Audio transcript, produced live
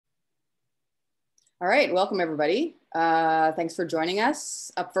All right, welcome everybody. Thanks for joining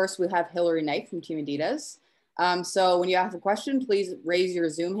us. Up first, we have Hilary Knight from Team Adidas. So when you have a question, please raise your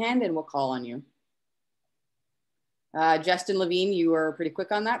Zoom hand and we'll call on you. Justin Levine, you were pretty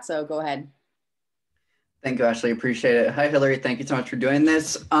quick on that, so go ahead. Thank you, Ashley. Appreciate it. Hi, Hilary. Thank you so much for doing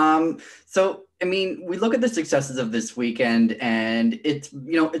this. I mean, we look at the successes of this weekend, and it's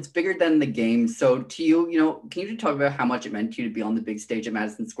bigger than the game. So, to you, can you just talk about how much it meant to you to be on the big stage at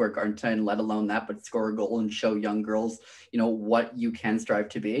Madison Square Garden tonight, and let alone that, but score a goal and show young girls, what you can strive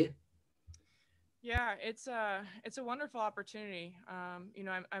to be? Yeah, it's a wonderful opportunity.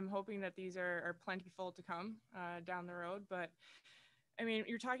 I'm hoping that these are plentiful to come down the road, but. I mean,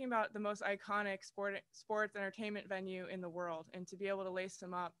 you're talking about the most iconic sports entertainment venue in the world, and to be able to lace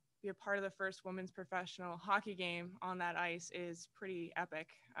them up, be a part of the first women's professional hockey game on that ice is pretty epic.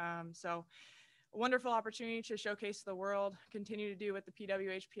 So a wonderful opportunity to showcase to the world, continue to do what the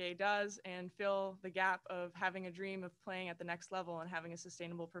PWHPA does, and fill the gap of having a dream of playing at the next level and having a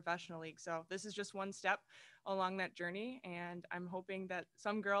sustainable professional league. So this is just one step along that journey, and I'm hoping that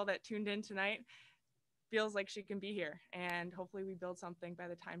some girl that tuned in tonight feels like she can be here, and hopefully we build something by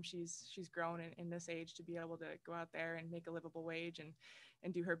the time she's grown in this age to be able to go out there and make a livable wage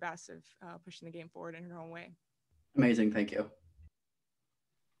and do her best of pushing the game forward in her own way. Amazing. Thank you.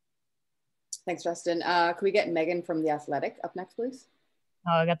 Thanks, Justin. Can we get Megan from The Athletic up next, please?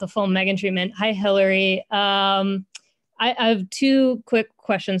 Oh, I got the full Megan treatment. Hi, Hilary. I have two quick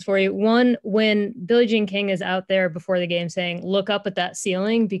questions for you. One, when Billie Jean King is out there before the game saying, look up at that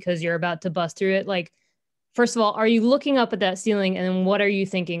ceiling because you're about to bust through it, like, first of all, are you looking up at that ceiling, and then what are you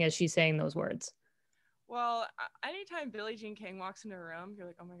thinking as she's saying those words? Well, anytime Billie Jean King walks into a room, you're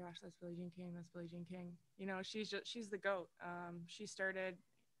like, oh my gosh, that's Billie Jean King. That's Billie Jean King. She's the GOAT. She started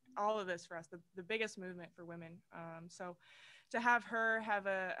all of this for us, the biggest movement for women. So to have her have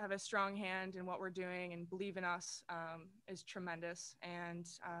a strong hand in what we're doing and believe in us is tremendous. And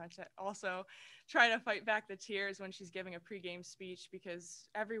to also try to fight back the tears when she's giving a pregame speech, because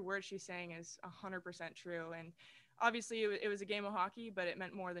every word she's saying is 100% true. And obviously it was a game of hockey, but it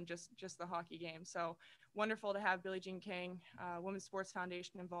meant more than just the hockey game. So wonderful to have Billie Jean King, Women's Sports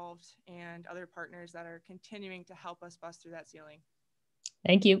Foundation involved, and other partners that are continuing to help us bust through that ceiling.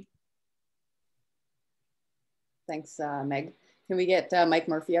 Thank you. Thanks, Meg. Can we get Mike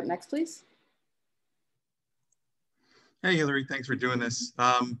Murphy up next, please? Hey, Hilary, thanks for doing this.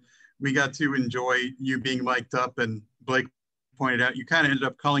 We got to enjoy you being mic'd up, and Blake pointed out you kind of ended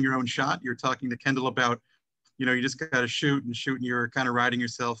up calling your own shot. You're talking to Kendall about, you just got to shoot, and you're kind of riding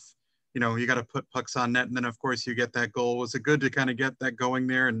yourself. You got to put pucks on net, and then of course you get that goal. Was it good to kind of get that going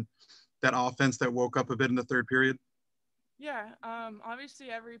there and that offense that woke up a bit in the third period? Yeah, obviously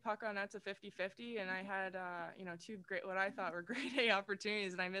every puck on net's a 50-50, and I had, two what I thought were great A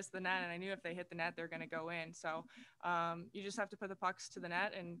opportunities, and I missed the net, and I knew if they hit the net, they're going to go in. So you just have to put the pucks to the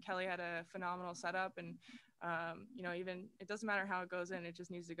net, and Kelly had a phenomenal setup, and, even it doesn't matter how it goes in, it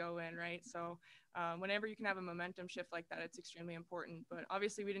just needs to go in, right? So whenever you can have a momentum shift like that, it's extremely important. But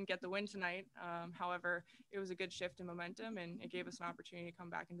obviously we didn't get the win tonight. However, it was a good shift in momentum, and it gave us an opportunity to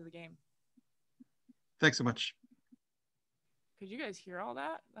come back into the game. Thanks so much. Could you guys hear all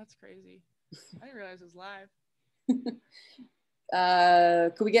that? That's crazy. I didn't realize it was live.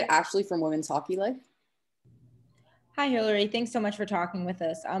 Could we get Ashley from Women's Hockey Life? Hi, Hilary. Thanks so much for talking with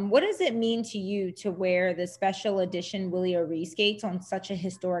us. What does it mean to you to wear the special edition Willie O'Ree skates on such a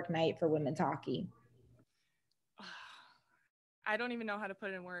historic night for women's hockey? I don't even know how to put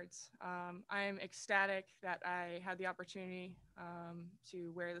it in words. I am ecstatic that I had the opportunity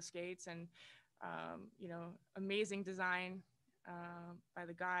to wear the skates, and, amazing design by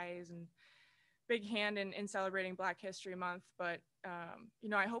the guys, and big hand in celebrating Black History Month. But,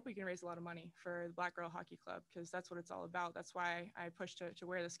 I hope we can raise a lot of money for the Black Girl Hockey Club, because that's what it's all about. That's why I pushed to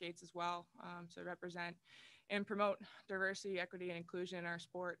wear the skates as well, to represent and promote diversity, equity, and inclusion in our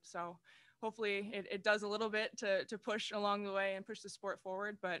sport. So hopefully it does a little bit to push along the way and push the sport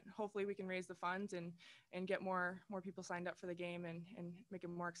forward, but hopefully we can raise the funds and get more people signed up for the game and make it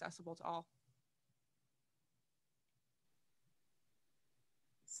more accessible to all.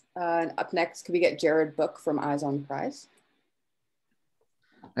 Up next, could we get Jared Book from Eyes on the Prize?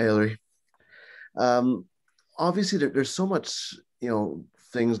 Hi, Hilary. Obviously, there's so much,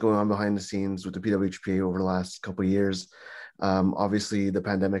 things going on behind the scenes with the PWHPA over the last couple of years. Obviously, the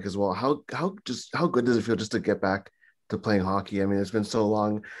pandemic as well. How good does it feel just to get back to playing hockey? I mean, it's been so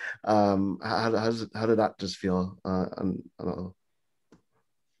long. How did that just feel? I don't know.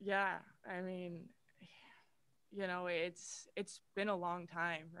 Yeah, I mean, you know, it's been a long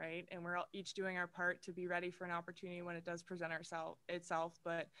time, right? And we're all each doing our part to be ready for an opportunity when it does present itself.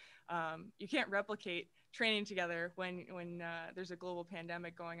 But you can't replicate training together when there's a global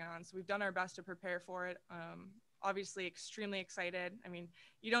pandemic going on. So we've done our best to prepare for it. Obviously extremely excited. I mean,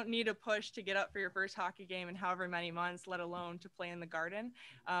 you don't need a push to get up for your first hockey game in however many months, let alone to play in the Garden.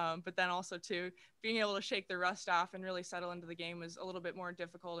 But then also too, being able to shake the rust off and really settle into the game was a little bit more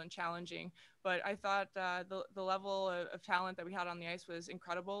difficult and challenging. But I thought the level of talent that we had on the ice was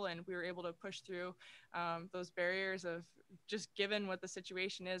incredible, and we were able to push through those barriers of just given what the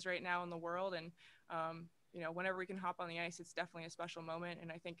situation is right now in the world. And you know, whenever we can hop on the ice, it's definitely a special moment.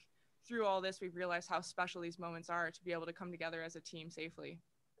 And I think through all this, we've realized how special these moments are to be able to come together as a team safely.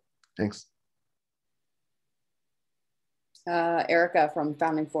 Thanks. Erica from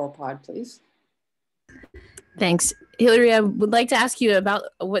Founding Four Pod, please. Thanks. Hilary, I would like to ask you about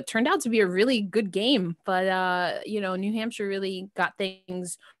what turned out to be a really good game, but you know, New Hampshire really got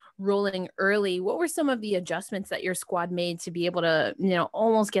things rolling early. What were some of the adjustments that your squad made to be able to, you know,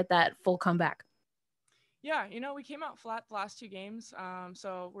 almost get that full comeback? Yeah, you know, we came out flat the last two games,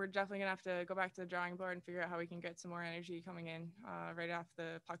 so we're definitely gonna have to go back to the drawing board and figure out how we can get some more energy coming in right after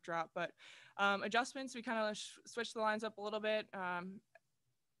the puck drop. But adjustments, we kind of switched the lines up a little bit,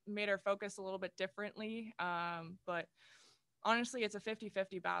 made our focus a little bit differently. But honestly, it's a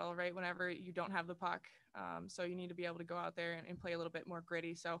 50-50 battle, right? Whenever you don't have the puck, so you need to be able to go out there and play a little bit more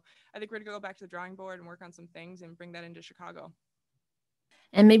gritty. So I think we're gonna go back to the drawing board and work on some things and bring that into Chicago.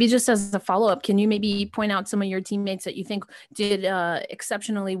 And maybe just as a follow-up, can you maybe point out some of your teammates that you think did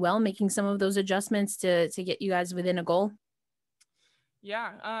exceptionally well, making some of those adjustments to get you guys within a goal?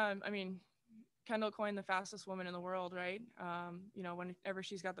 Yeah, I mean, Kendall Coyne, the fastest woman in the world, right? You know, whenever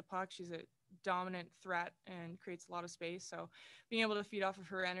she's got the puck, she's a dominant threat and creates a lot of space. So being able to feed off of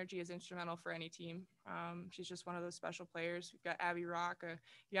her energy is instrumental for any team. She's just one of those special players. We've got Abby Rock, a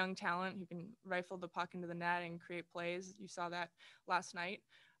young talent who can rifle the puck into the net and create plays. You saw that last night.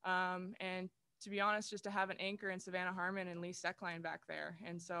 And to be honest, just to have an anchor in Savannah Harmon and Lee Steckline back there.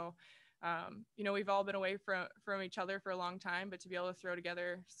 And so you know, we've all been away from each other for a long time, but to be able to throw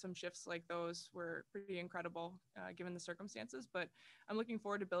together some shifts like those were pretty incredible given the circumstances. But I'm looking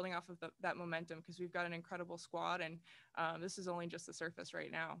forward to building off of that momentum because we've got an incredible squad, and this is only just the surface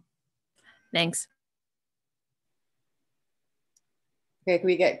right now. Thanks. Okay, can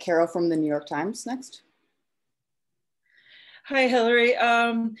we get Carol from the New York Times next? Hi, Hilary.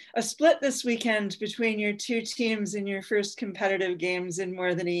 A split this weekend between your two teams in your first competitive games in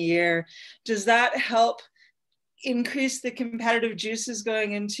more than a year. Does that help increase the competitive juices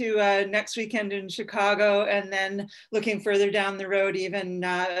going into next weekend in Chicago, and then looking further down the road, even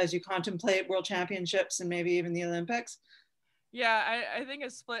as you contemplate World Championships and maybe even the Olympics? Yeah, I think a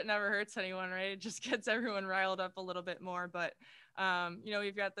split never hurts anyone, right? It just gets everyone riled up a little bit more. But you know,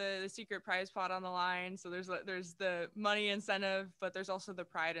 we've got the secret prize pot on the line, so there's the money incentive, but there's also the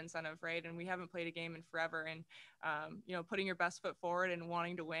pride incentive, right? And we haven't played a game in forever, and you know, putting your best foot forward and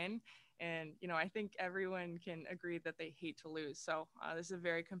wanting to win. And you know, I think everyone can agree that they hate to lose. So this is a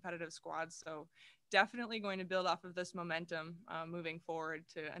very competitive squad. So definitely going to build off of this momentum moving forward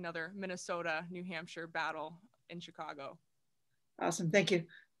to another Minnesota, New Hampshire battle in Chicago. Awesome, thank you.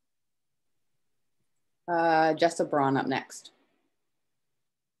 Jessa Braun up next.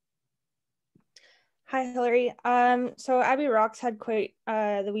 Hi, Hilary. So Abby Rocks had quite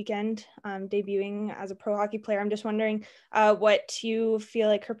the weekend debuting as a pro hockey player. I'm just wondering what you feel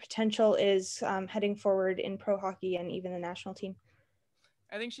like her potential is heading forward in pro hockey and even the national team.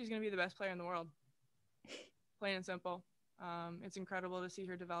 I think she's going to be the best player in the world, plain and simple. It's incredible to see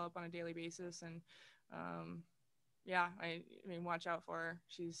her develop on a daily basis. And yeah, I mean, watch out for her.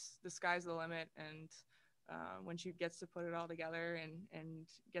 The sky's the limit. And when she gets to put it all together and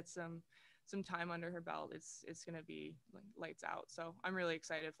get some time under her belt, it's going to be like lights out. So I'm really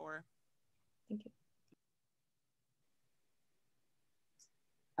excited for her. Thank you.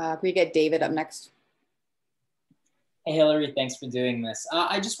 Can we get David up next? Hey, Hilary, thanks for doing this.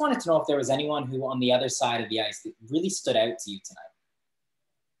 I just wanted to know if there was anyone who on the other side of the ice that really stood out to you tonight.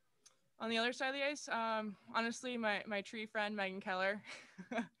 On the other side of the ice, honestly, my tree friend, Megan Keller.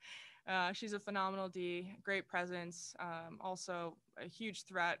 She's a phenomenal D, great presence, also a huge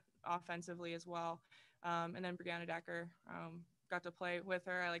threat offensively as well. And then Brianna Decker, got to play with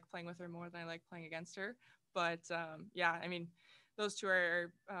her. I like playing with her more than I like playing against her. But yeah, I mean, those two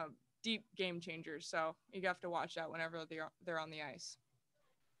are deep game changers. So you have to watch out whenever they're on the ice.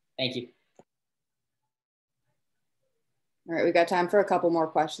 Thank you. All right, we got time for a couple more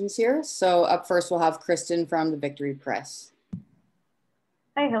questions here. So up first, we'll have Kristen from the Victory Press.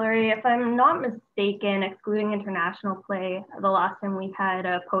 Hi, Hilary. If I'm not mistaken, excluding international play, the last time we had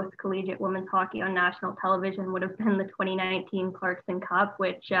a post-collegiate women's hockey on national television would have been the 2019 Clarkson Cup,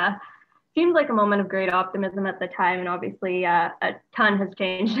 which seemed like a moment of great optimism at the time. And obviously, a ton has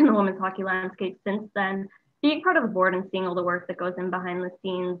changed in the women's hockey landscape since then. Being part of the board and seeing all the work that goes in behind the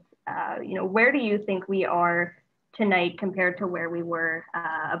scenes, where do you think we are tonight compared to where we were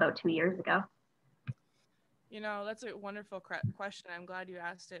about 2 years ago? That's a wonderful question. I'm glad you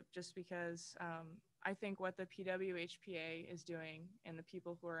asked it, just because I think what the PWHPA is doing and the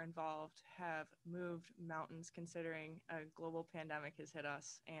people who are involved have moved mountains, considering a global pandemic has hit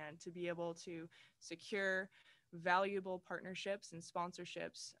us. And to be able to secure valuable partnerships and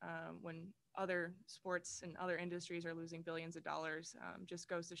sponsorships when other sports and other industries are losing billions of dollars just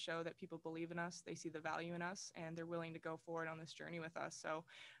goes to show that people believe in us, they see the value in us, and they're willing to go forward on this journey with us. So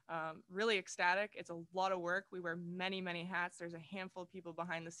really ecstatic. It's a lot of work. We wear many, many hats. There's a handful of people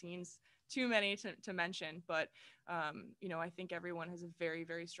behind the scenes, too many to mention, but I think everyone has a very,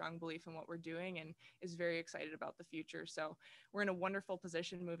 very strong belief in what we're doing and is very excited about the future. So we're in a wonderful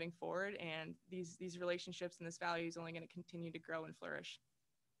position moving forward, and these relationships and this value is only going to continue to grow and flourish.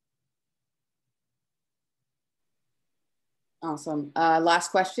 Awesome.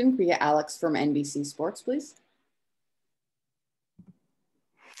 Last question. Can we get Alex from NBC Sports, please?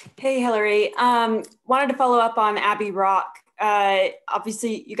 Hey, Hilary. Wanted to follow up on Abby Rock.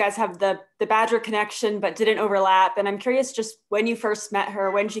 Obviously, you guys have the Badger connection, but didn't overlap. And I'm curious just when you first met her,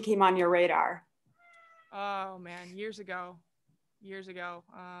 when she came on your radar. Oh, man, years ago.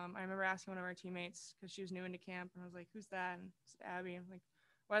 I remember asking one of our teammates, because she was new into camp, and I was like, who's that? And it's Abby. I'm like,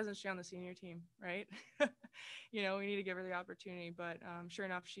 why isn't she on the senior team, right? We need to give her the opportunity. But sure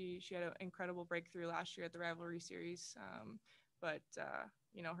enough, she had an incredible breakthrough last year at the rivalry series. But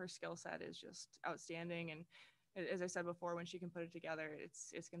her skill set is just outstanding. And as I said before, when she can put it together,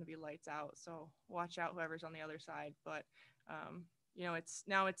 it's going to be lights out. So watch out whoever's on the other side. But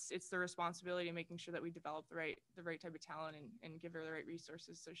it's the responsibility of making sure that we develop the right type of talent and give her the right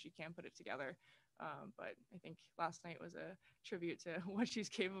resources so she can put it together. But I think last night was a tribute to what she's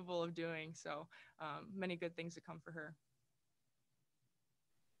capable of doing. So many good things to come for her.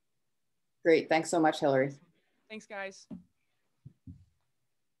 Great. Thanks so much, Hilary. Thanks, guys.